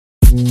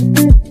Problem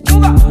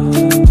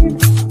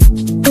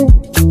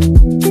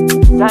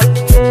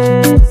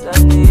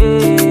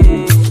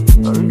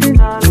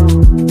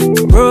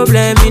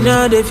in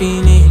all the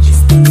finish.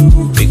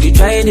 We could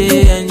try to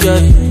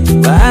enjoy.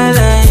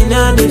 Wahala in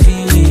all the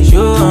finish.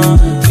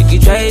 We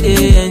could try to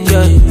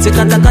enjoy. Say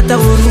kata kata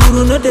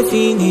uru no the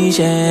finish.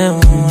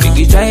 We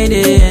could try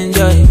to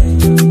enjoy.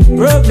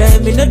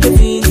 Problem in all the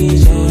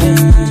finish. So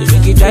we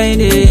could try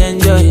to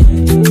enjoy.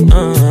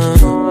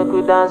 We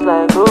could dance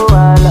like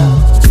Luala.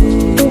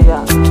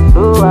 Yeah,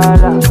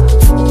 Luala.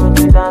 We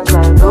could dance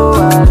like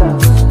Luala.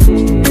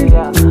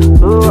 Yeah,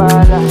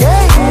 Luala.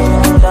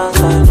 Dance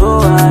like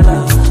Luala.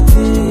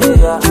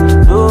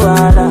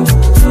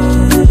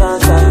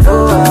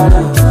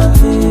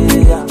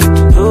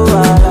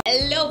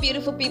 Hello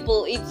beautiful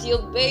people, it's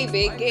your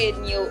baby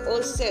again, your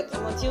all set.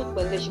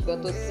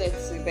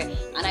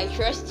 And I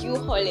trust you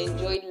all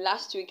enjoyed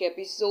last week's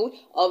episode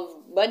of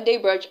Monday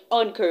Brunch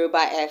on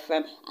Kariba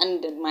FM.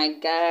 And my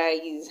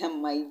guys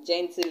and my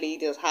gentle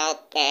ladies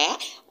out there,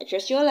 I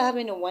trust you all are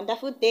having a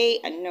wonderful day.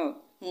 And no,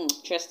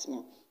 trust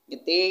me,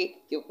 your day,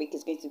 your week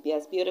is going to be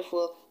as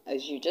beautiful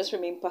as you. Just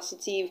remain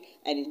positive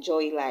and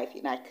enjoy life.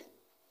 You're like,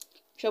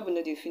 trouble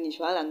not to finish,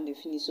 while I'm not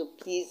finish. So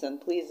please and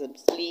please and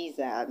please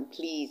and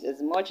please,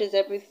 as much as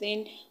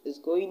everything is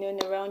going on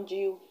around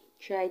you,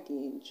 try to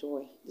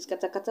enjoy. This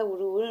kata kata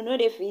wuru no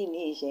dey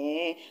finish,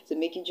 so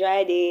make you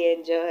try to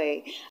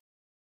enjoy.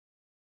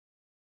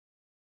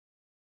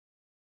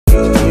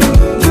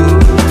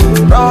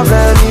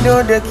 Problem, you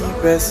know they keep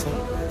pressing.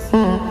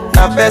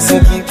 That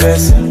person keep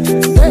pressing.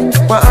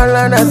 But all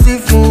na see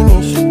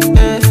finish.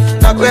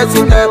 That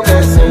person that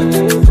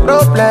person.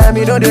 Problem,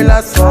 you know they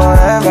last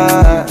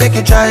forever. Make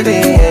you try to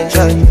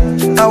enjoy.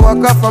 I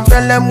walk up from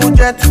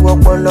Pelemujet to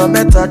Opolo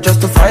Meta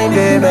just to find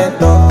a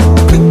mentor.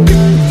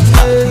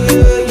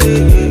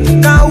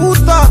 Now who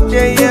talk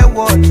they hear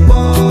what?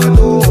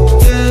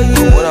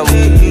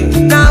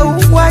 Now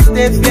who watch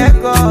they fear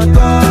God?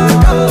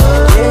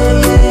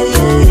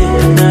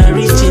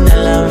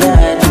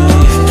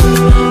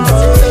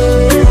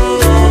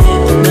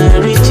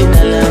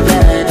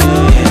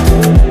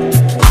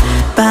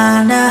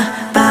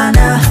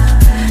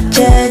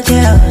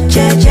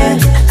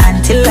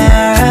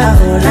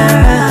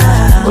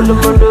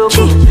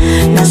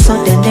 Now so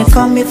then they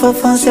call me for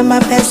fun, say my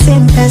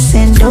person.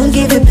 Don't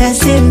give it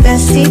person,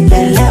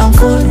 belle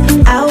uncle.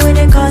 How will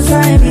they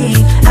consign me?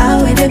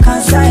 How will they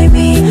consign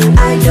me?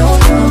 I don't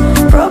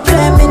know.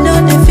 Problem in no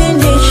the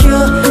finish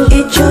you.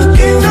 It's your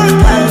girl,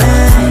 my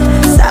life.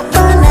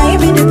 Sapana, you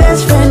be the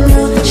best friend,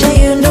 you. Sure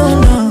you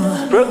don't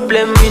know.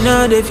 Problem in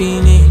all the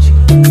finish.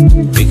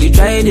 We could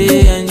try to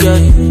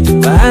enjoy.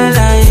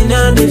 Wahala in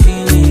all the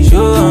finish.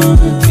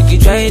 We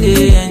could try to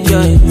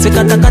enjoy. Say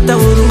kata kata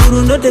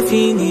uru no the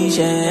finish.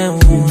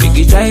 We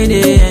could try to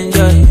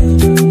enjoy.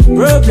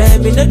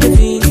 Problem in all the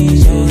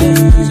finish. So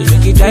we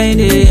could try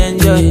to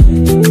enjoy.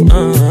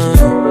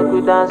 We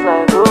could dance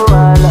like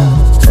Luala.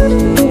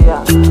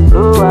 Yeah,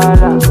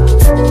 Luala.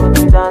 We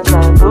could dance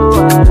like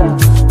Luala.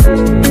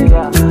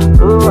 Yeah,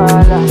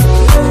 Luala.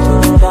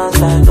 Dance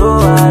like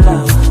Luala.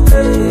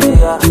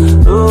 Yeah,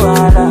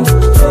 Luala.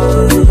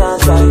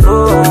 Dance like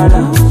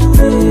Luala.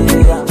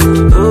 Yeah,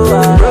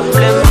 Luala.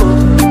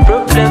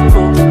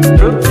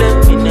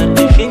 Problem in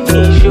the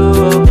finish.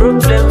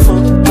 Problem,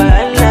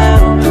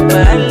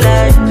 wahala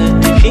in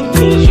the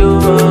finish.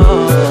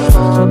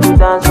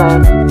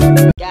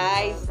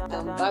 Guys,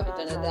 I'm back with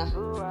another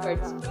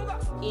hot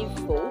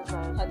info,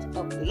 hot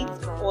update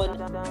on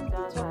the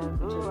topic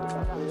we talked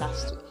about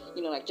last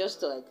week. Like just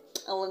to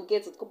I want to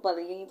get it to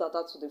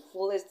the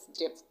fullest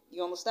depth.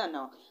 You understand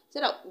now? So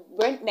that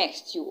when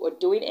next you are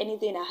doing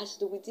anything that has to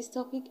do with this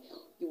topic,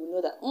 you will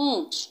know that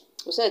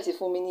besides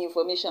for many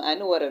information, I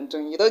know what I'm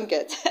doing. You don't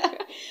get.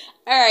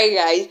 Alright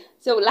guys,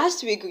 so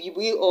last week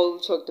we all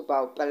talked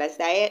about balanced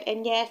diet,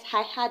 and yes,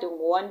 I had a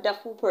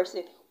wonderful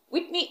person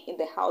with me in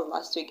the house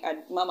last week,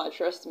 and mama,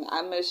 trust me,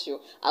 I miss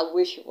you. I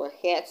wish you were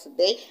here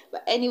today,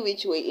 but any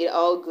which way, it's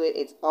all good,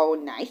 it's all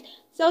nice.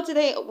 So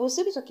today we'll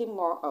still be talking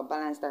more about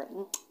balanced diet,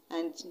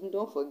 and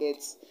don't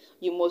forget,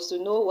 you must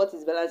know what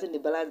is balancing the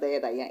balanced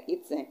diet that you're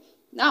eating.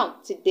 Now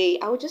today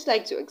I would just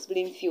like to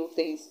explain a few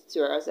things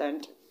to us,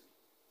 and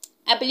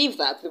I believe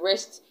that the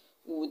rest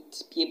would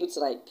be able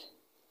to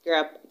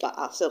grab by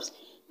ourselves.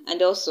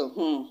 And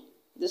also,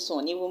 this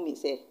one, even me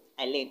say,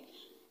 I learned.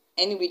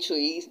 Any which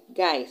way,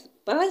 guys,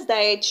 balanced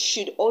diet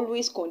should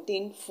always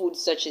contain foods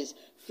such as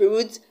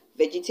fruits,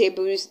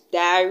 vegetables,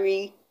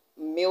 dairy,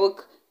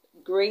 milk,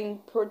 grain,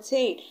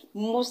 protein.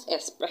 Most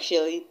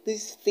especially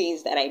these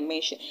things that I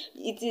mentioned.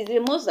 It is the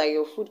most that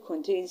your food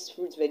contains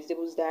fruits,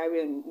 vegetables,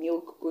 dairy, and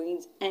milk,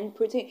 grains, and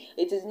protein.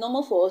 It is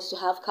normal for us to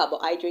have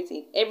carbohydrates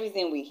in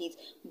everything we eat,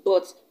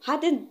 but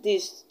adding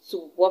this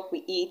to what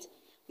we eat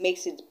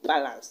makes it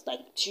balanced.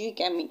 Do you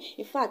get me?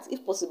 In fact,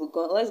 if possible,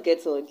 let's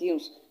get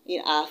legumes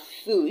in our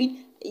food.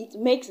 It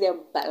makes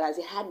them balanced.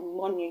 It had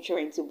more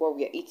nutrients to what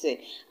we are eating.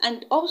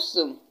 And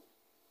also,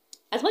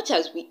 as much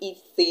as we eat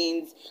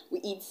things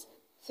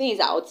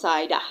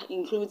outside that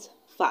includes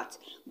fat.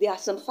 There are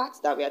some fats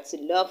that we are to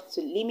love,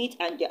 to limit,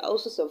 and there are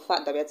also some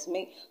fat that we are to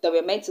make, that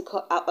we're meant to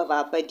cut out of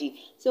our body.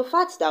 So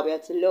fats that we are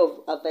to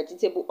love are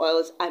vegetable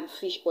oils and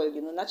fish oil.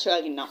 You know,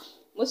 naturally now,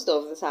 most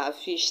of us are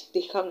fish,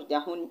 they come with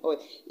their own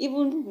oil.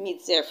 Even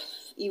meat itself,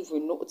 if we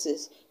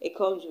notice, it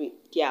comes with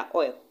their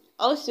oil.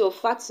 Also,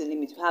 fat to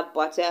limit, we have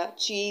butter,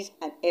 cheese,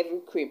 and every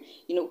cream.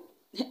 You know,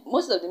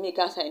 most of the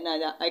makers I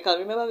know, I can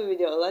remember the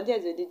video, Hollandia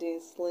is already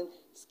doing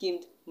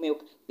skimmed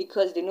milk,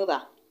 because they know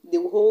that the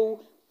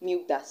whole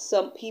milk that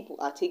some people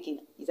are taking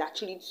is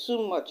actually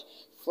too much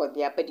for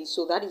their body.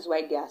 So that is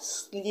why they are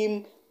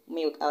slim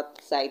milk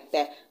outside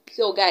there.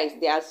 So guys,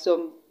 there are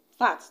some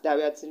fats that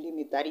we have to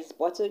limit, that is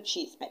butter,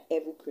 cheese, and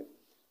every cream.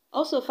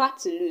 Also, fat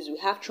to lose, we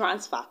have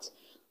trans fat,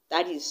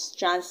 that is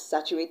trans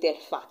saturated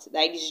fat,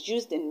 that is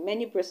used in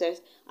many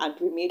processed and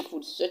pre-made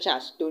foods such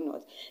as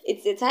donuts.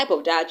 It's a type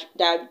of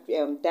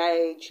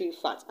dietary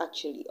fat.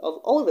 Actually,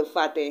 of all the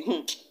fat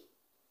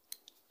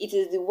it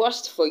is the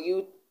worst for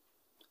you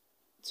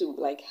to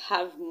like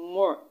have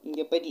more in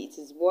your body. It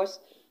is worse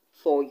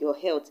for your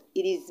health.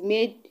 It is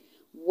made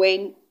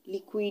when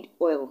liquid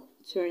oil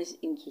turns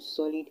into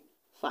solid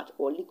fat,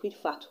 or liquid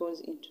fat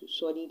turns into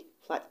solid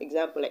fat.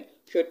 Example like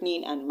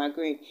shortening and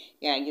margarine.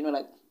 Yeah, you know,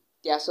 like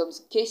there are some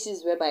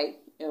cases whereby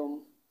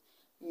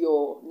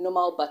your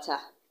normal butter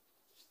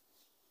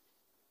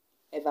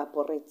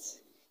evaporates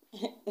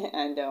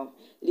and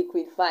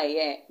liquefy,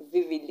 yeah,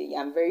 vividly.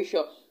 I'm very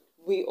sure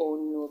we all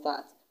know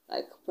that.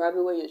 Like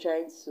probably when you're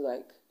trying to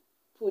like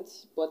put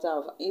butter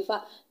of, in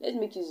fact, let's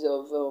make use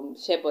of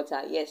shea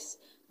butter. Yes,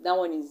 that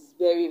one is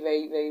very,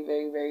 very, very,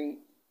 very, very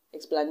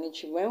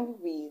explanatory. When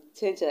we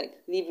tend to like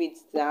leave it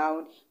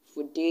down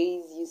for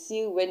days, you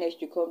see when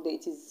next you come there,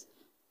 it is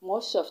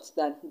more soft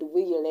than the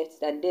way you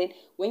left it. And then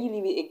when you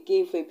leave it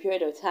again for a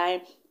period of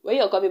time, when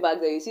you're coming back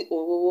there, you see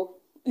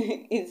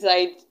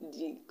inside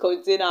the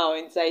container or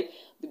inside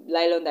the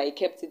nylon that you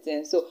kept it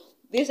in. So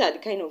these are the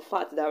kind of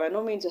fats that we're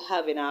not meant to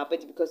have in our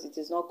body, because it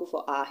is not good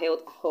for our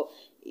health at all.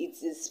 It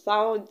is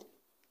found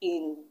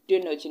in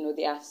donuts. You know,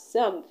 there are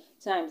some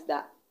times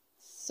that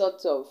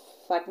sort of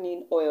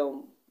fattening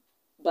oil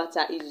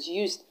butter is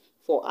used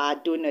for our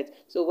donuts.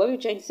 So what we're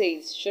trying to say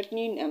is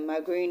shortening and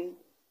margarine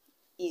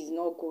is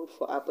not good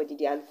for our body.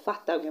 They are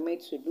fat that we're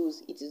meant to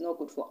lose. It is not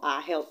good for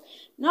our health.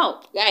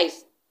 Now,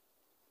 guys,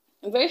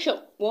 I'm very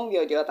sure one way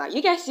or the other,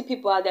 you guys see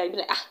people out there and be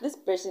like, this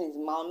person is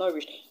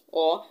malnourished,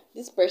 or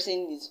this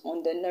person is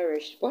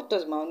undernourished. What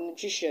does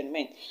malnutrition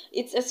mean?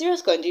 It's a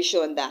serious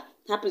condition that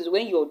happens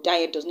when your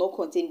diet does not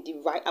contain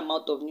the right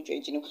amount of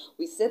nutrients. You know,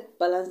 we said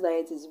balanced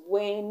diet is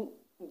when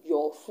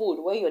your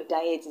food, when your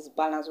diet is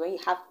balanced, when you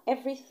have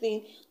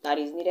everything that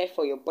is needed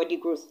for your body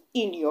growth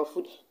in your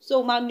food.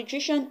 So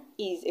malnutrition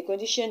is a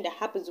condition that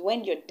happens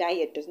when your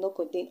diet does not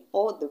contain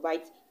all the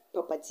right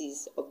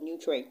properties of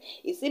nutrients.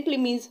 It simply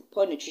means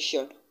poor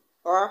nutrition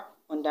or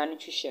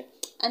undernutrition.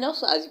 And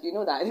also, as you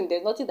know, that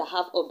there's nothing that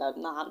have up that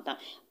not have that.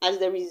 As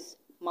there is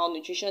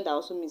malnutrition, that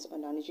also means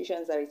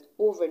undernutrition. There is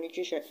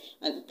overnutrition,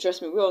 and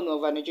trust me, we all know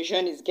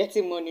overnutrition is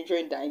getting more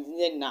nutrient than is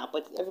needed now.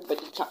 But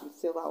everybody can't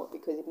say that,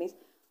 because it means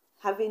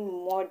having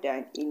more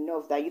than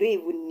enough, that you don't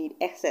even need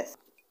excess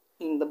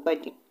in the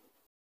body.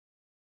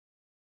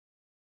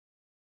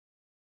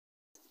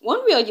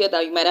 One way or the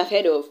other, you might have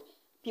heard of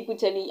people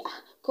telling you,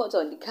 cut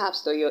on the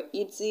carbs that you're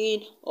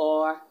eating,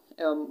 or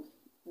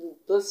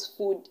this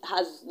food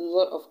has a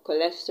lot of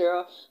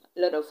cholesterol,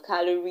 a lot of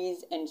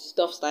calories and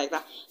stuff like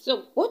that.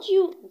 So what do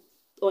you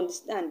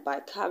understand by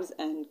carbs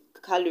and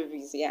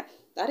calories? Yeah,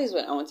 that is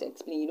what I want to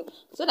explain, you know,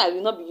 so that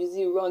you'll not be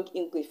using wrong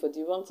English for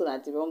the wrong thing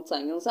at the wrong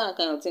time. You know, that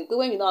kind of thing. But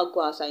when you now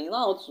go outside, you know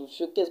how to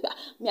showcase. But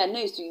me, I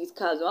know used to eat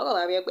carbs.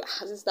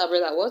 Sister,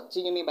 brother, what do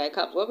you mean by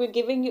carbs? What we're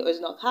giving you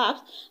is not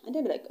carbs. And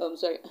they'll be like,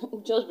 sorry,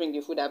 just bring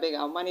the food. I beg,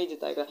 I'll manage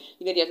it like that.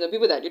 You know, there are some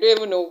people that you don't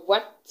even know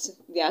what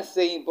they are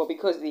saying, but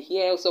because they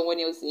hear someone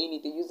else saying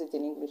it, they use it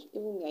in English.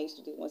 Even me, I used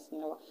to do it once in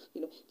a while.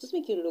 You know, just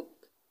make it look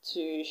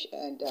tush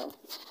and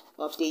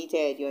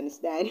updated. You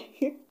understand?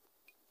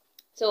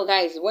 So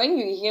guys, when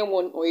you hear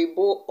one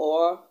Oibo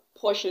or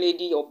posh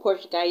lady or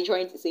posh guy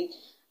trying to say,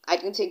 I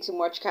didn't take too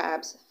much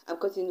carbs, I'm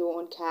cutting low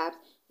on carbs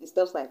and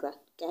stuff like that,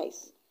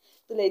 guys,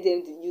 don't let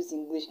them use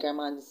English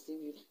grammar and deceive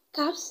you.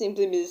 Carbs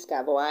simply means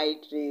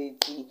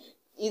carbohydrate.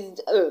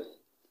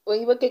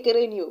 When you work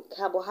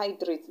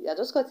carbohydrate, you're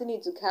just cutting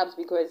it to carbs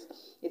because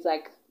it's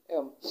like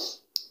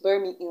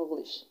Burmese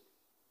English.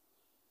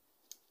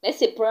 Let's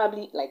say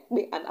probably like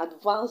an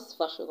advanced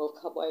version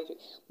of carbohydrate,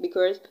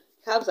 because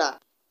carbs are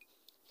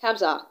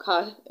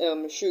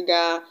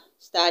sugar,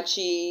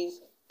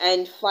 starches,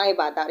 and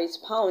fiber that is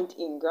found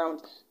in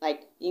grains,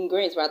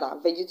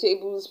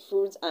 vegetables,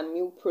 fruits, and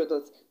milk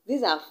products.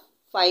 These are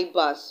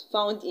fibers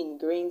found in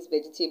grains,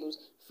 vegetables,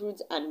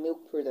 fruits, and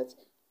milk products.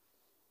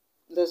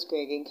 Let's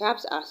go again.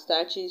 Carbs are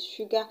starches,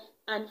 sugar,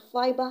 and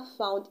fiber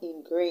found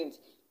in grains,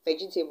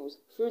 vegetables,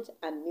 fruits,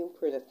 and milk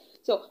products.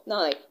 So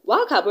now,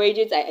 while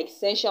carbohydrates are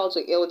essential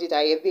to healthy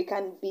diet, they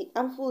can be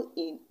harmful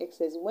in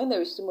excess. When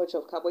there is too much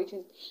of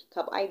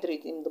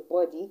carbohydrate in the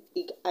body,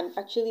 it can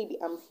actually be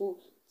harmful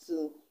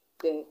to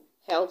the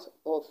health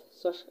of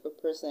such a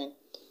person.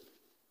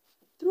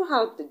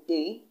 Throughout the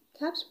day,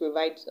 carbs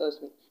provides us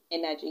with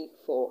energy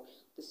for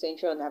the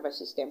central nervous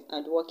system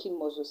and working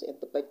muscles in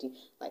the body.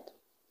 Like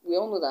we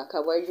all know that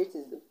carbohydrate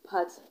is the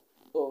part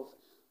of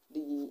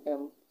the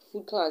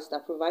food class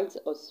that provides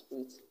us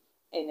with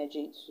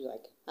energy to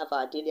like have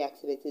our daily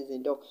activities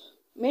and all.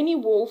 Many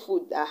whole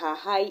foods that are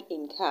high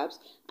in carbs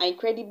are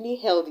incredibly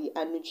healthy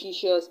and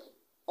nutritious.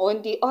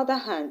 On the other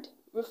hand,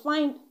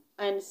 refined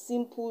and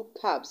simple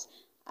carbs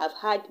have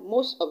had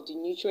most of the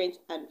nutrients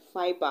and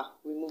fiber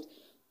removed.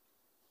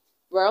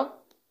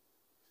 Well,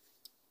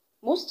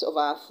 most of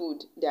our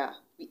food that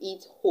we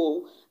eat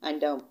whole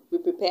and we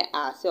prepare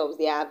ourselves,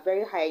 they are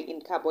very high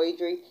in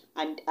carbohydrate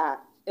and are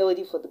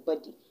healthy for the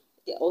body.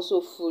 They're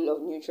also full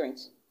of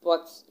nutrients.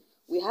 But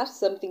we have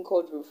something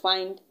called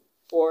refined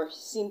or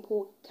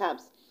simple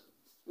carbs.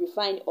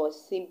 Refined or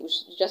simple,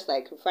 just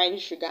like refined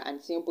sugar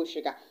and simple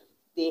sugar,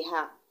 they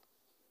have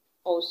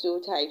also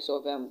types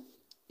of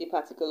the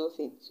particular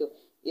thing. So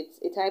it's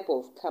a type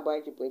of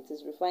carbohydrate, but it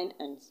is refined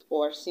and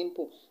or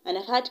simple, and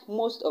I've had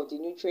most of the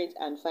nutrients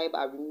and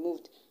fiber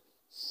removed.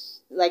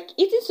 Like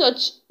eating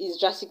such is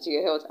drastic to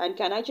your health and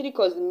can actually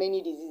cause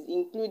many diseases,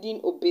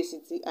 including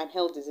obesity and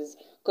health disease.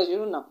 Because you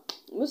know now,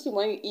 mostly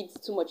when you eat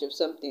too much of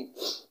something,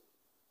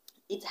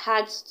 it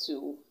adds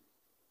to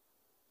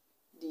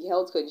the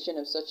health condition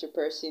of such a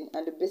person,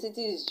 and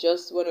obesity is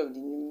just one of the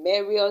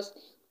numerous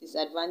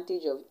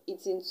disadvantage of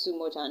eating too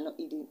much and not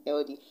eating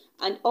healthy.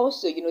 And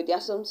also, you know, there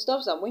are some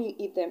stuff that when you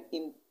eat them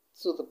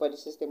into the body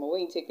system, or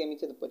when you take them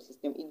into the body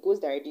system, it goes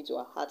directly to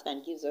our heart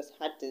and gives us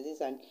heart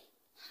disease and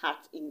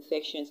heart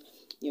infections,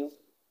 you know.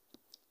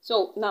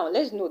 So now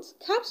let's note,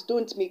 carbs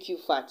don't make you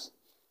fat.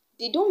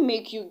 They don't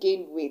make you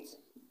gain weight.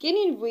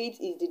 Gaining weight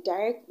is the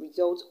direct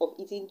result of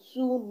eating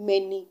too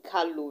many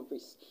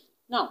calories.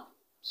 Now,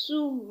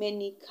 too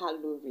many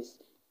calories.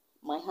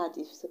 My heart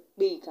is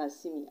where you can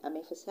see me. I'm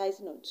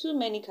emphasizing on too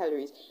many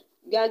calories.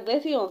 You are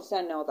getting to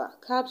understand now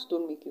that carbs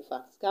don't make you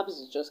fat.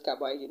 Carbs is just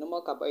carbohydrate.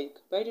 Normal carbohydrate.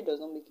 Carbohydrate does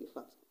not make you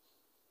fat.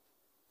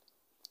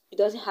 It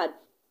doesn't add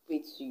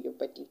weight to your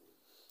body.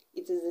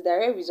 It is the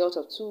direct result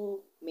of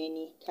too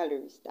many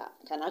calories that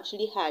can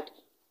actually add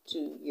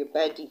to your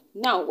body.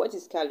 Now, what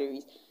is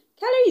calories?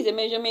 Calorie is a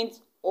measurement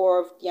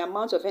of the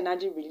amount of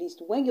energy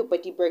released when your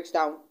body breaks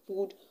down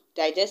food,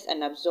 digests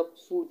and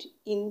absorbs food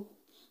in.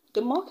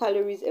 The more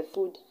calories a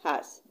food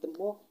has, the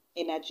more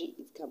energy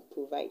it can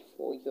provide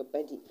for your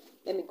body.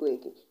 Let me go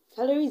again.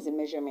 Calorie is a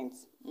measurement.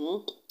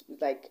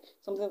 It's like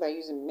something that you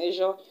use to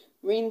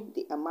measuring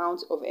the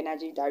amount of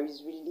energy that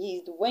is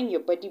released when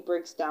your body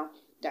breaks down,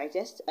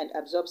 digests, and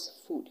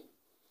absorbs food.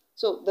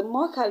 So the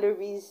more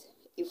calories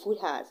a food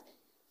has,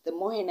 the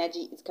more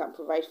energy it can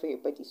provide for your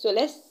body. So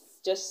let's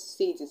just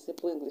say it in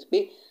simple English.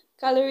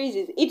 Calories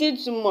is eating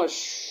too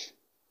much.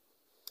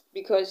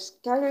 Because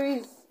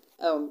calories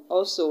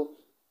also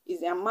is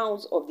the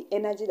amount of the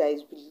energy that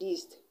is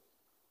released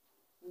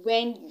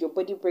when your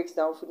body breaks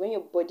down food, when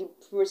your body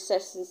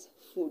processes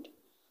food.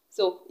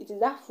 So it is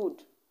that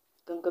food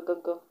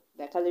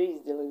that calorie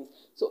is dealing with.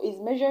 So it's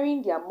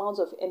measuring the amount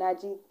of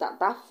energy that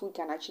food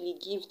can actually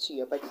give to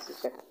your body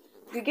system.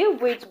 You gain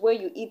weight where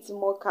you eat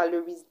more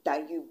calories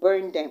than you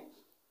burn them,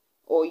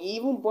 or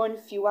you even burn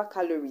fewer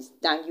calories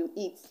than you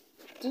eat.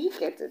 Do you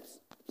get it?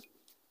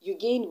 You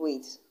gain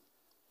weight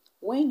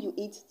when you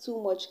eat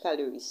too much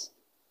calories,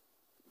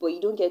 but you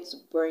don't get to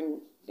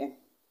burn them.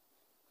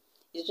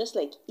 It's just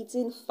like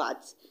eating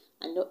fat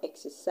and not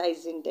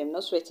exercising them,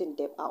 not sweating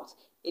them out.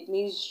 It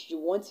means you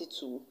want it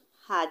to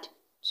add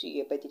to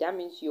your body. That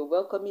means you're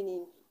welcoming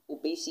in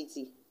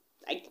obesity.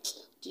 Like,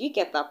 do you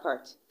get that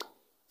part?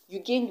 You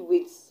gain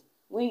weight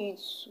when you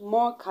eat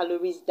more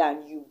calories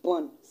than you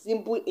burn.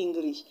 Simple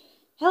English.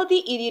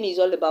 Healthy eating is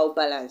all about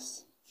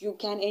balance. You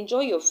can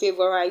enjoy your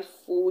favorite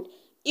food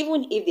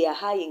even if they are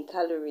high in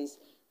calories,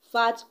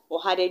 fat, or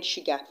added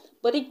sugar.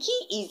 But the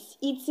key is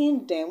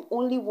eating them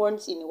only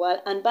once in a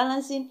while and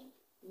balancing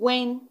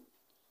when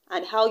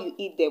and how you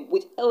eat them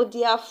with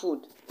healthier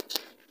food.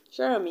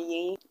 Sure,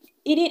 me.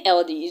 Eating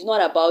healthy is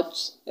not about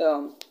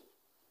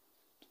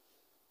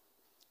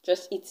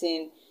just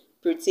eating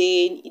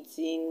protein,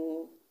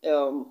 eating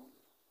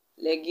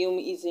legume,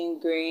 eating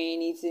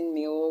grain, eating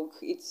milk,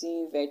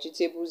 eating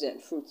vegetables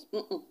and fruits.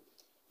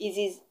 It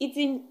is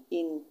eating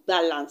in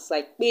balance.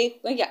 Like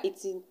when you're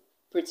eating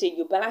protein,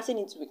 you're balancing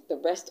it with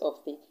the rest of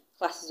the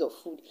classes of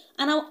food.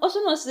 And I'm also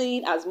not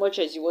saying as much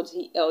as you want to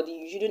eat healthy,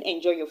 you shouldn't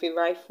enjoy your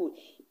favorite food,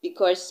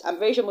 because I'm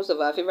very sure most of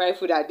our favorite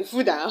food are the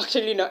food that are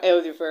actually not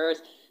healthy for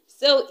us.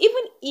 So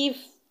even if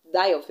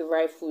that your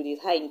favorite food is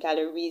high in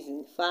calories,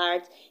 in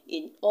fat,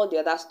 in all the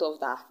other stuff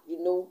that,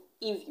 you know,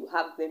 if you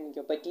have them in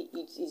your body,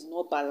 it is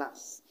not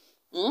balanced.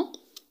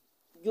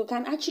 You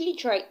can actually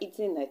try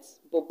eating it,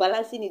 but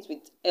balancing it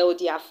with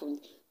healthier food.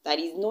 That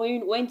is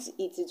knowing when to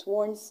eat it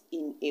once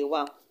in a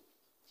while.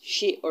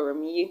 She or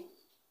me.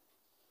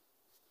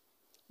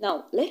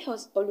 Now, let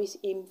us always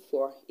aim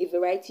for a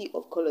variety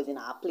of colors in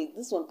our plate.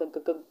 This one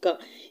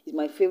is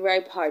my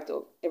favorite part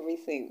of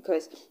everything,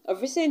 because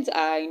of recent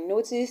I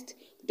noticed,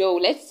 though,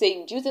 let's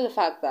say due to the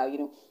fact that, you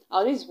know, I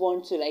always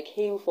want to like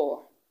aim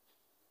for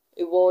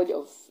a world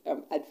of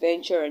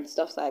adventure and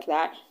stuff like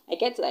that. I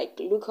get to like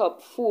look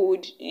up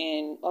food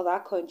in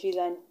other countries,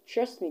 and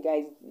trust me,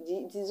 guys,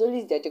 it is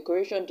always their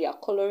decoration, their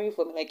coloring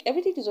for me. Like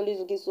everything is always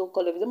looking so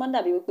colorful. The man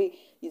that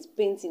is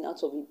painting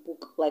out of a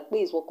book, like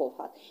his work of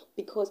art,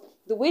 because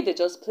the way they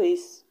just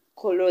place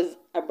colors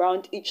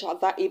around each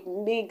other, it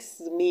makes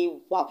me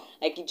wow.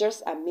 Like it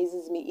just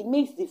amazes me. It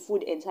makes the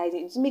food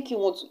enticing. It makes you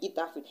want to eat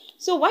that food.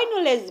 So why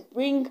not let's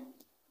bring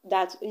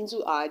that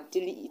into our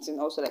daily eating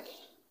also, like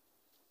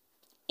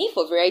if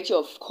a variety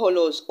of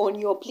colors on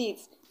your plate.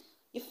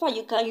 In fact,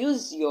 you can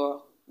use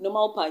your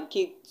normal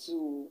pancake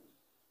to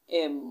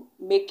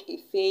make a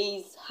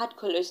face, add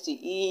colors to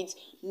it,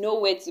 know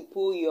where to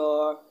put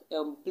your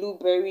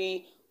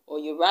blueberry or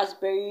your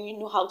raspberry,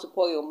 know how to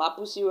pour your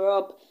maple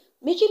syrup,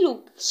 make it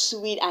look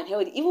sweet and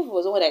healthy. Even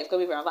for someone that is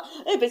coming from afar,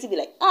 let me basically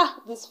be like,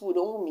 this food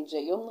don't want me to,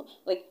 you know,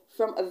 like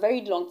from a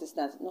very long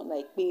distance, not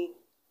like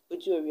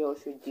what you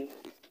should do,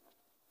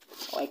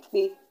 like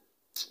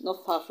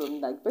not far from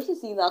like person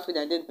seeing that food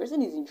and then the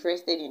person is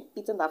interested in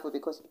eating that food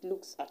because it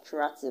looks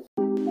attractive.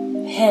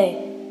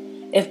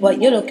 Hey, if what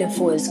you're looking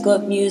for is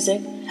good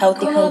music,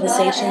 healthy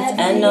conversations,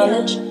 and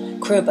knowledge,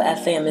 Kruba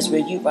FM is where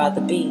you'd rather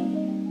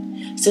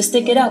be. So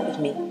stick it out with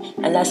me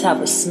and let's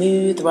have a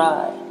smooth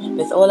ride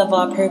with all of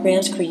our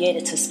programs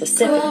created to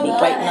specifically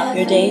brighten up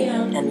your day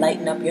and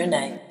lighten up your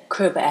night.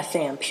 Kruba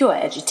FM, pure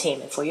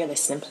edutainment for your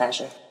listening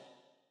pleasure.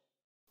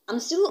 I'm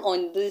still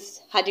on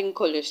this adding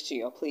colors to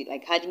your plate,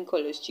 like adding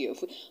colors to your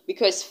food,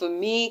 because for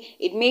me,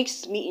 it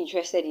makes me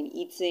interested in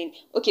eating.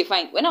 Okay,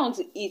 fine. When I want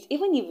to eat,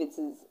 even if it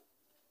is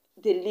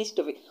the least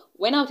of it,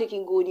 when I'm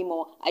taking Golden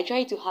More, I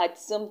try to add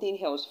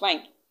something else.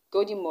 Fine,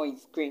 Golden More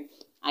is green.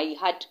 I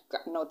had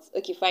granuts.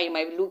 Okay, fine. It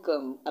might look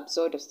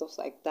absurd or stuff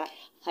like that.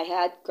 I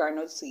had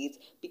granuts to it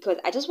because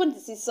I just want to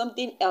see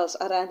something else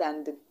other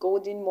than the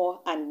Golden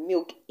More and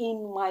milk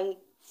in my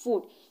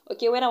food.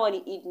 Okay, when I want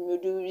to eat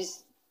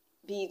noodles,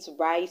 be it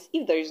rice,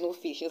 if there is no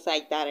fish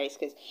inside that rice,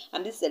 because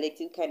I'm this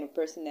selective kind of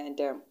person, and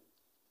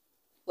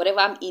whatever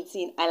I'm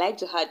eating, I like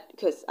to add,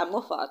 because I'm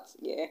not fat.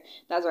 Yeah,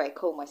 that's why I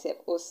call myself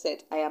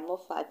offset. I am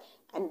not fat,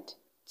 and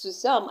to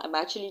some, I'm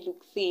actually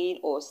look thin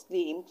or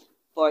slim,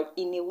 but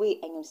in a way,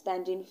 I am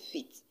standing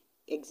fit.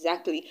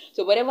 Exactly.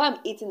 So whatever I'm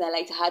eating, I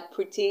like to add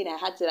protein. I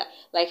had to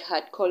like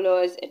add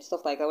colors and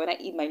stuff like that. When I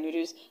eat my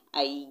noodles,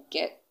 I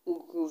get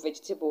ugu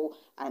vegetable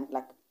and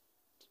like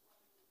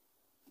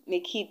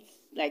make it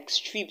like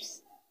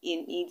strips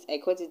in it.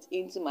 I cut it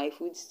into my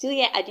food. Still,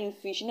 yeah, adding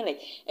fish. You know,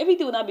 like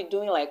everything will not be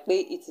doing like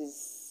it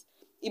is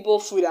Igbo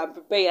food I'm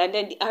preparing, and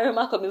then the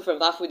aroma coming from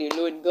that food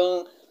alone,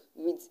 gone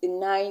with a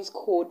nice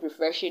cold,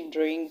 refreshing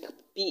drink,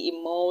 be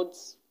it malt,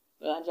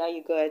 Raja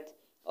yogurt,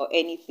 or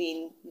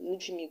anything,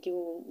 Nutri-Milk,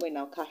 even when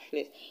I'm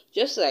cashless.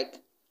 Just like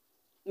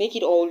make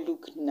it all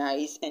look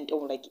nice and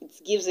all, like it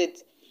gives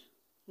it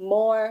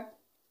more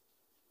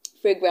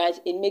fragrance.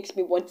 It makes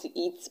me want to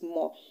eat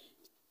more.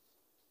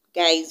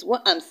 Guys,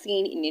 what I'm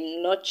seeing in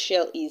a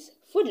nutshell is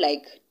food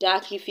like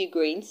dark leafy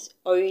greens,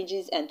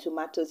 oranges and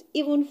tomatoes,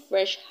 even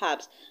fresh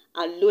herbs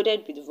are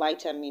loaded with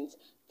vitamins.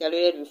 They're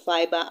loaded with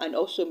fiber and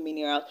also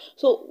minerals.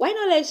 So why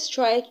not let's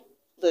try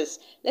this?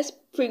 Let's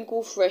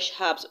sprinkle fresh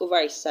herbs over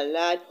a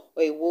salad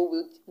or a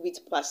whole wheat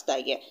pasta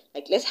here.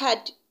 Like let's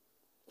add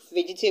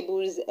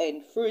vegetables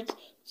and fruit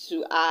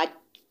to add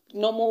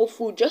normal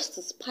food just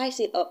to spice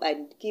it up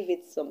and give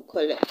it some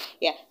color.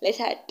 Yeah, let's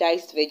add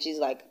diced veggies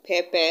like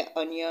pepper,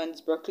 onions,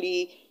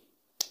 broccoli,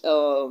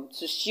 to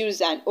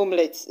stews and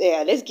omelets.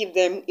 Yeah, let's give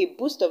them a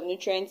boost of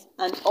nutrients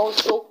and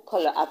also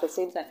color at the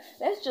same time.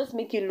 Let's just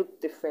make it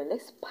look different.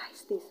 Let's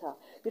spice this up.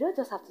 You don't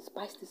just have to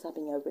spice this up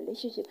in your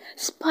relationship.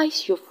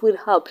 Spice your food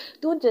up.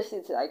 Don't just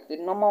eat like the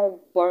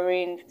normal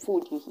boring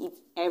food you eat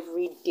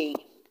every day.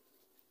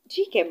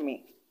 Do you get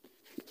me?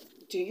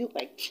 Do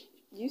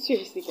you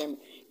seriously get me?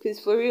 Because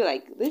for real,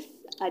 like this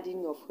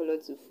adding of color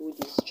to food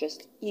is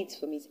just it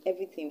for me. It's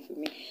everything for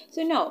me.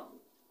 So now,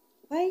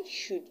 why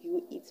should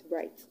you eat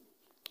right?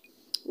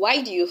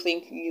 Why do you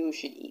think you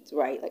should eat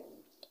right? Like,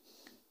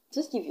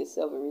 just give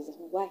yourself a reason.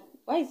 Why?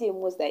 Why is it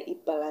most that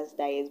eat balanced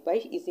diets? Why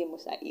is it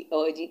most that eat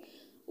healthy?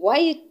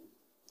 Why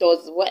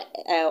does what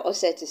I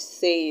also to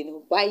say,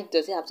 why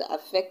does it have to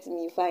affect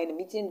me if I'm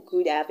eating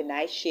good, I have a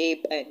nice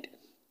shape and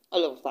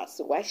all of that?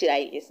 So why should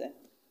I listen?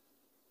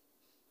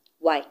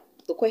 Why?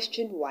 The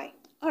question why?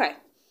 Alright.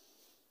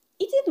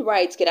 Eating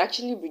right can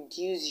actually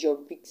reduce your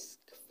risk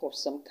for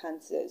some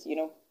cancers,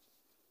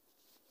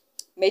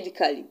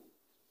 Medically,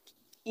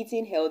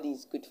 eating healthy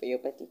is good for your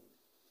body.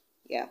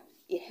 Yeah.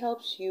 It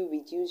helps you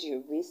reduce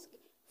your risk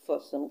for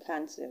some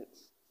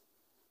cancers.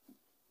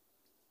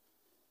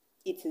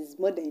 It is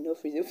more than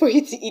enough reason for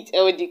you to eat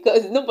healthy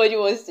because nobody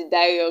wants to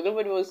die young.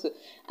 Nobody wants to.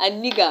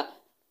 And nigga,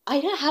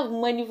 I don't have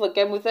money for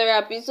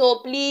chemotherapy, so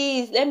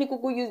please let me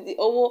go use the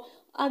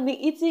I've been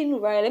eating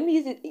right. Let me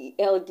use it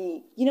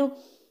healthy. Eating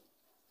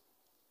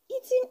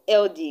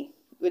healthy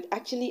would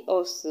actually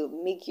also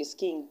make your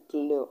skin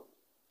glow.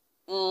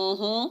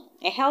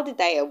 A healthy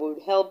diet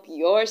would help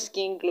your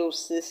skin glow,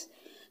 sis.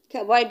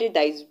 Carbohydrate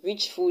that is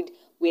rich food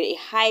with a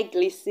high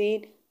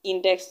glycemic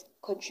index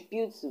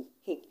contribute to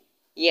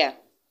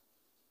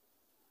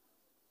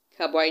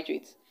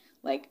carbohydrates.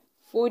 Like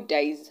food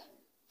that is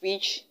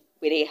rich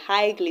with a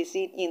high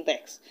glycemic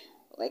index,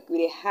 like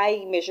with a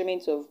high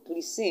measurement of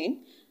glycine,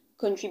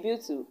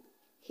 contribute to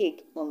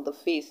on the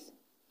face,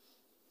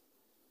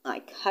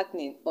 like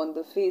acne on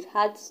the face,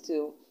 hearts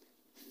to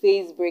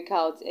face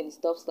breakouts and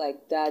stuff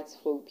like that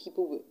for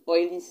people with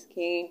oily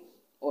skin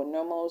or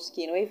normal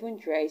skin or even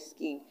dry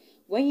skin.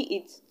 When you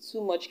eat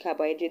too much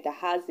carbohydrate that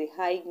has a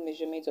high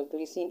measurement of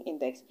glycemic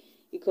index,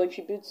 it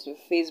contributes to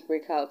face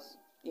breakouts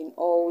in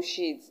all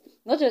shades,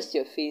 not just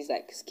your face,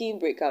 like skin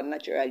breakout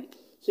naturally.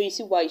 So you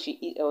see why you should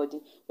eat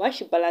healthy. Why you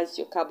should balance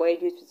your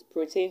carbohydrates with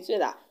protein so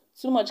that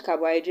too much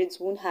carbohydrates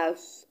won't have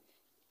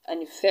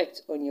an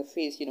effect on your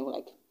face.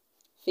 Like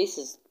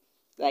faces,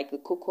 like the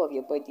cocoa of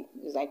your body.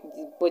 It's like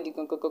the body.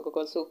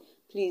 So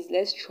please,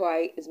 let's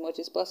try as much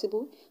as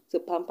possible to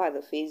pamper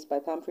the face by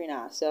pampering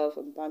ourselves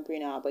and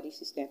pampering our body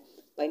system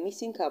by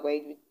mixing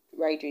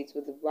carbohydrates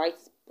with the right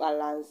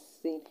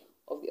balancing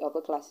of the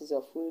other classes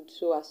of food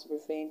so as to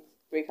prevent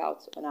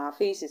breakouts on our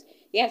faces.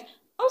 Yes.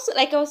 Also,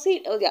 like I was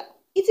saying earlier,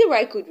 eating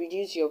right could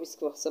reduce your risk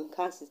of some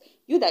cancers.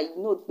 You that you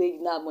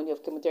not have money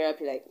of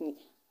chemotherapy like me,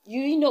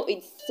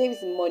 it saves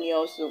money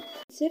also.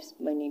 It saves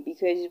money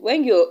because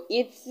when you're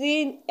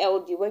eating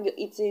healthy, when you're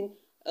eating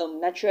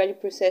naturally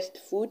processed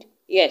food,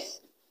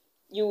 yes,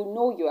 you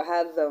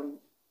have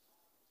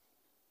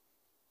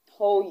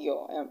all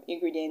your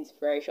ingredients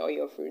fresh, all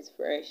your fruits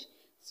fresh.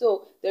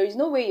 So there is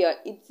no way you're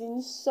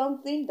eating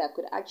something that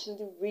could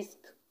actually risk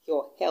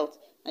your health,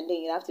 and then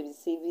you have to be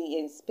saving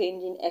and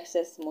spending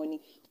excess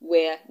money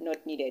where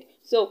not needed.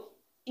 So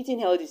eating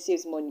healthy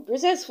saves money.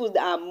 Processed foods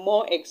are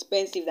more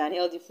expensive than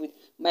healthy food.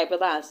 My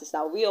brother and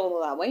sister, we all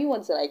know that when you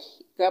want to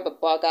grab a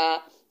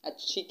burger, a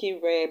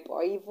chicken wrap,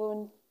 or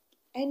even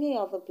any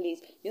other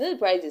place, the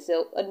price they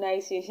sell a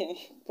nice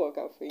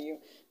burger for you,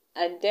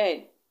 and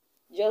then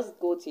just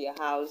go to your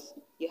house.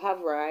 You have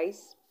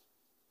rice,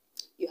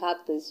 you have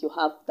this, you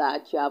have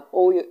that, you have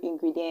all your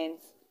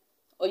ingredients.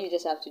 All you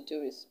just have to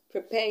do is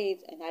prepare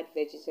it and add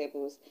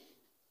vegetables.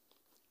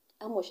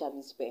 How much have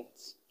you spent?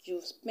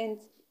 You've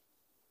spent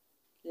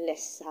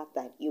lesser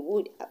than you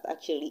would have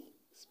actually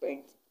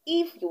spent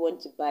if you want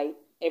to buy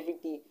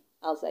everything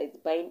outside,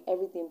 buying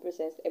everything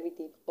processed,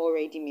 everything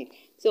already made.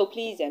 So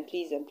please and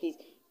please and please,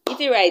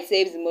 eating right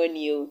saves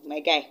money, my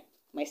guy,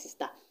 my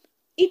sister.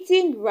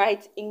 Eating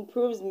right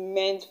improves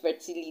men's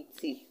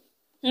fertility.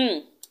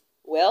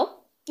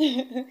 Well,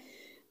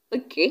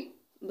 okay,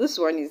 this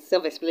one is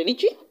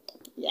self-explanatory.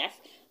 Yes,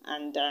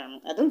 and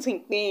I don't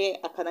think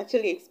I can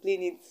actually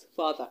explain it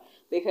further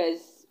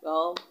because,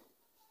 well,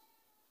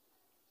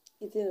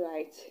 eating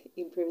right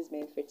improves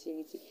men's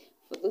fertility.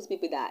 For those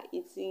people that are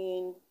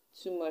eating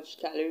too much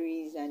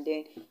calories and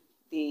then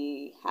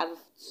they have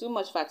too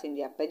much fat in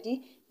their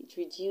body, it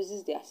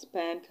reduces their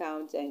sperm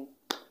count and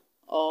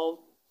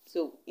all.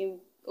 So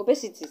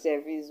obesity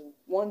is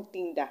one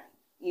thing that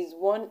is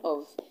one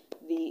of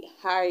the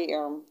high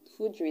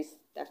food risks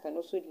that can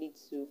also lead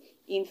to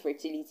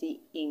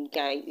infertility in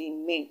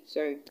men.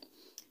 Sorry.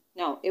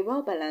 Now, a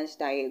well-balanced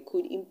diet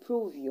could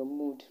improve your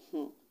mood.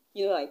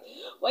 Like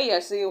when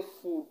you're saying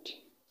food,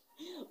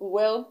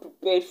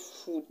 well-prepared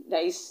food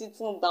that is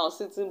sitting down,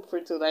 sitting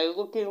pretty, that is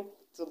looking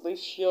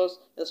delicious,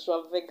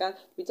 extravagant,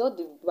 with all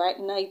the bright,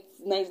 nice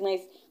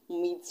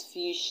meat,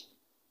 fish,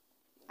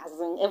 as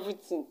in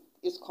everything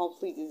is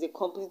complete. It's a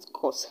complete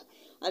course.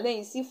 And then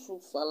you see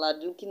fruit salad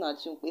looking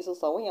at you.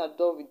 So when you're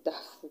done with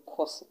that food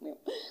course meal,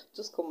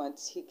 just come and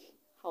take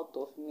out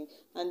of me.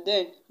 And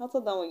then after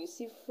that one, you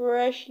see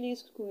freshly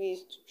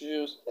squeezed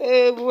juice.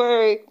 Hey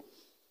boy,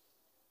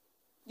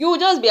 you will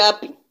just be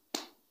happy.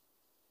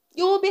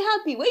 You will be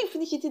happy when you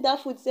finish eating that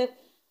food.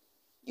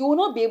 You will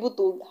not be able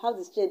to have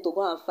the strength to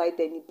go and fight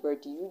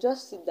anybody. You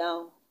just sit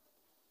down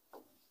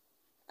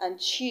and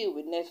chill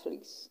with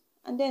Netflix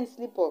and then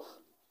sleep off.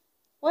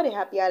 What a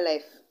happier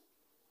life.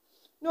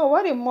 No,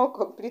 what a more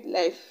complete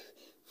life.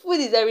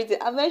 Food is everything.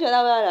 I mentioned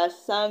that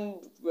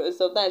sound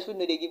sometimes food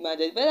no they give me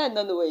joy. But I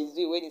don't know what he's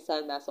doing when he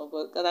sang that song.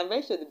 Because I'm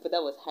very sure the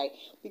brother was high.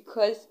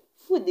 Because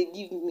food they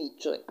give me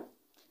joy.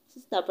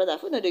 Sister, brother,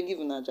 food no they give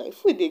me joy.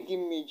 Food they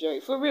give me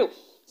joy. For real.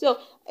 So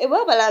a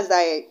well-balanced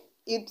diet,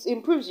 it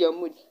improves your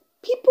mood.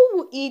 People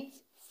who eat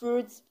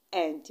fruits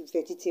and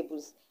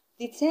vegetables,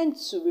 they tend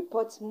to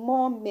report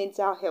more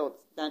mental health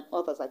than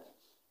others. Like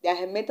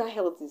their mental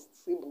health is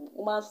stable,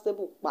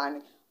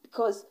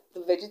 because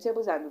the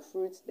vegetables and the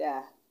fruits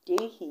that they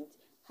eat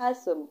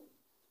has some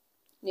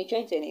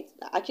nutrients in it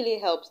that actually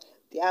helps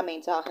their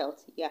mental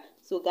health. Yeah.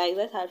 So guys,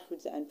 let's add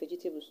fruits and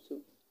vegetables to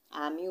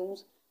our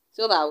meals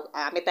so that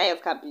our mental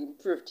health can be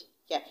improved.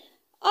 Yeah.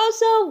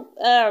 Also,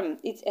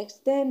 it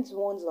extends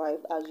one's life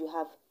as you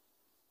have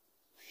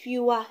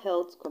fewer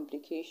health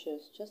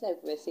complications. Just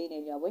like we were saying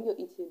earlier, when you're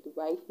eating the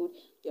right food,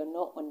 you're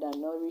not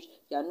undernourished,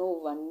 you're not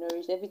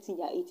overnourished, everything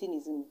you're eating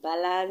is in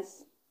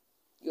balance,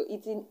 you're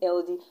eating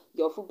healthy,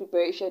 your food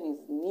preparation is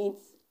neat,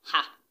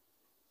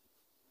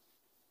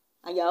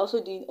 and you're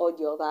also doing all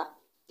the other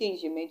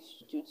things you meant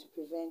to do to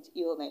prevent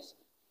illness.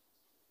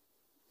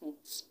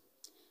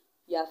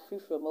 You are free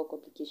from all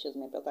complications,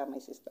 my brother and my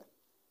sister.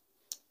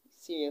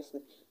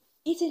 Seriously.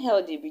 Eating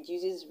healthy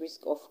reduces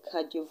risk of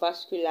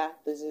cardiovascular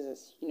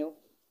diseases,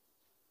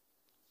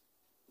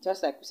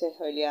 just like we said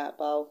earlier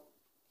about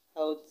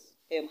health,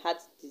 heart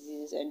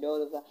disease and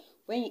all of that.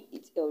 When you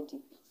eat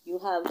healthy, you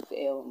have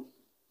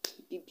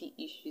BP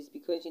issues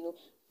because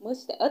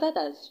most other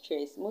than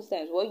stress, most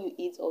times what you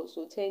eat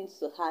also tends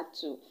to add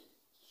to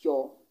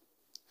your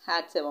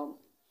heart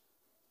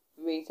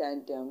rate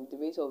and the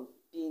rate of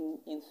being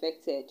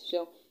infected.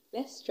 So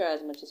let's try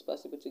as much as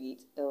possible to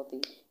eat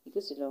healthy. It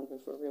goes a long way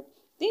for real.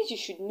 Things you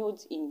should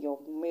note in your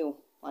meal,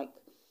 like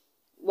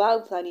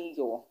while planning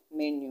your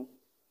menu.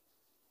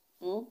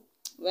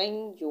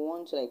 When you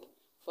want to, like,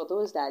 for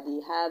those that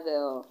they have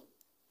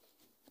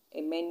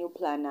a menu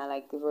planner,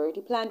 like they've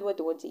already planned what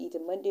they want to eat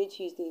on Monday,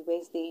 Tuesday,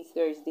 Wednesday,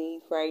 Thursday,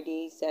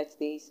 Friday,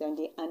 Saturday,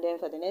 Sunday, and then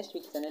for the next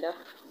week it's another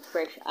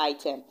fresh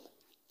item.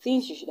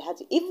 Things you should have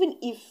to, even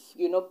if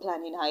you're not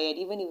planning ahead,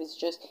 even if it's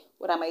just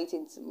what am I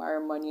eating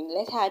tomorrow morning,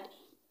 let's add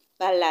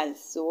balance.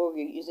 So what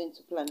we're using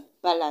to plan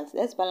balance.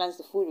 Let's balance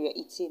the food we're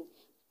eating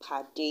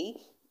per day.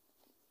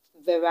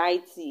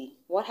 Variety.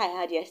 What I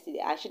had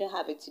yesterday, I shouldn't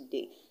have it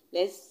today.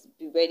 Let's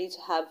be ready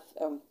to have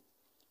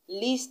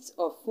lists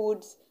of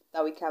foods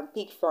that we can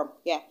pick from.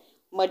 Yeah.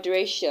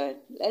 Moderation.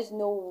 Let's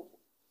know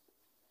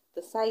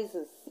the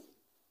sizes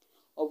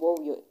of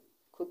what we're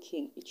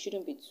cooking. It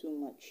shouldn't be too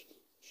much.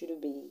 It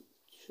shouldn't be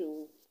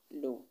too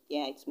low.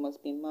 Yeah, it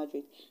must be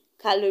moderate.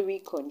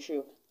 Calorie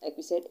control. Like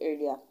we said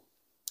earlier,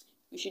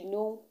 we should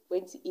know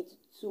when to eat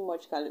too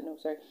much calorie. No,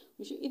 sorry.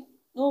 We should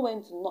know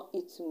when to not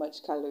eat too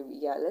much calorie.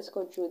 Yeah, let's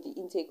control the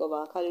intake of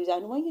our calories.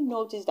 And when you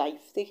notice that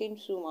you've taken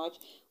too much,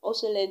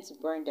 also learn to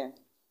burn them.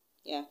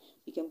 Yeah,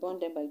 you can burn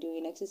them by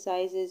doing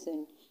exercises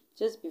and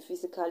just be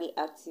physically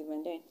active,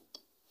 and then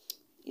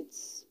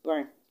it's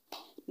burn.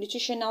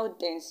 Nutritional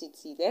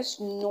density. Let's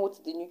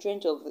note the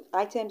nutrients of the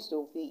items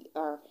that we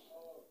are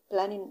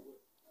planning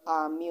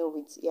our meal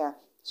with. Yeah,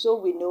 so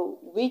we know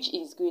which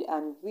is good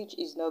and which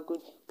is not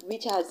good,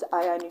 which has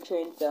higher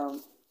nutrient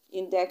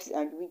index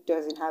and which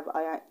doesn't have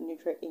higher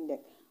nutrient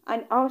index.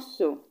 And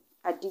also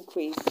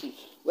adequacy.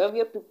 When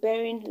we are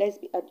preparing, let's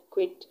be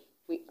adequate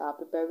with our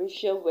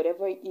preparation.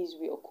 Whatever it is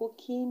we are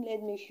cooking,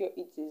 let's make sure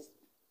it is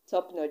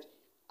top notch.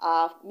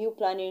 Our meal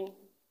planning,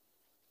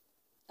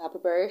 our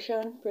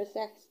preparation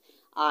process,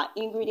 our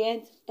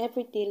ingredients,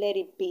 everything, let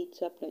it be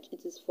top notch.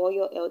 It is for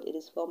your health, it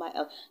is for my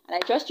health. And I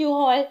trust you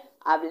all.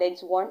 I've learned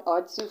one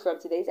or two from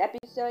today's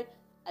episode.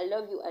 I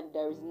love you and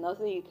there is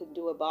nothing you can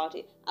do about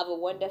it. Have a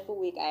wonderful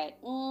week and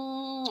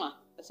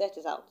let's set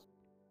this out.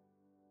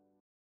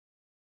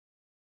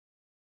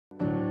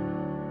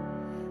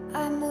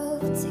 I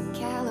moved to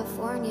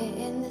California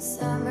in the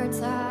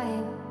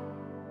summertime.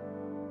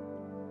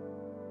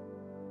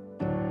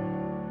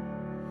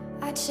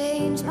 I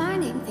changed my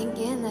name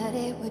thinking that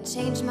it would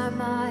change my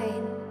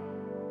mind.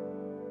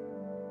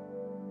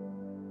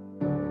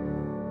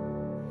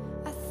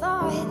 I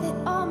thought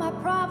that all my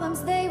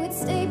problems, they would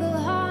stay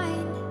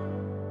behind.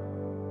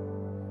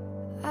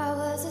 I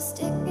was a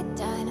stick of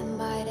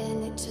dynamite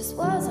and it just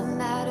was a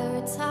matter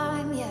of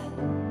time, yeah.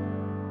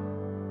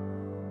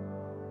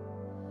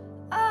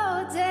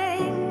 Oh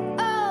dang,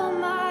 oh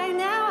my,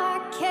 now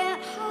I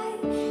can't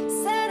hide.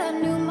 Said I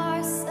knew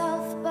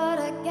myself, but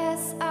I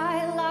guess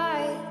I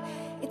lied.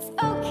 It's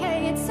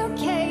okay, it's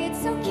okay,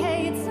 it's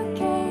okay, it's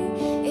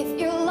okay. If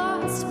you're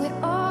lost, we're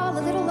all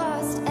a little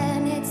lost,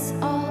 and it's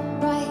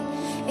alright.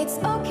 It's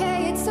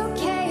okay, it's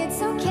okay,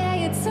 it's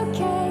okay, it's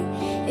okay.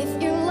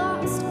 If you're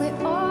lost, we're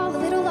all a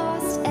little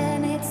lost,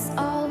 and it's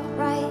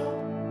alright.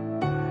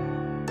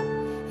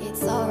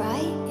 It's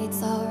alright,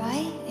 it's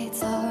alright,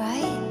 it's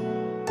alright.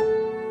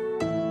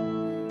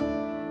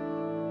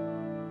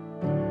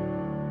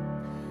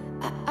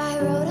 I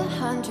wrote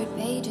 100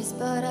 pages,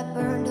 but I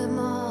burned them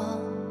all.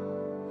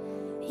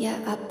 Yeah,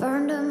 I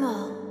burned them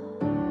all.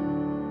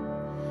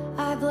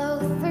 I blow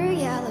through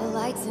yellow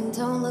lights and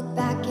don't look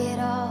back at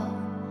all.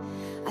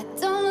 I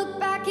don't look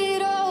back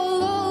at all.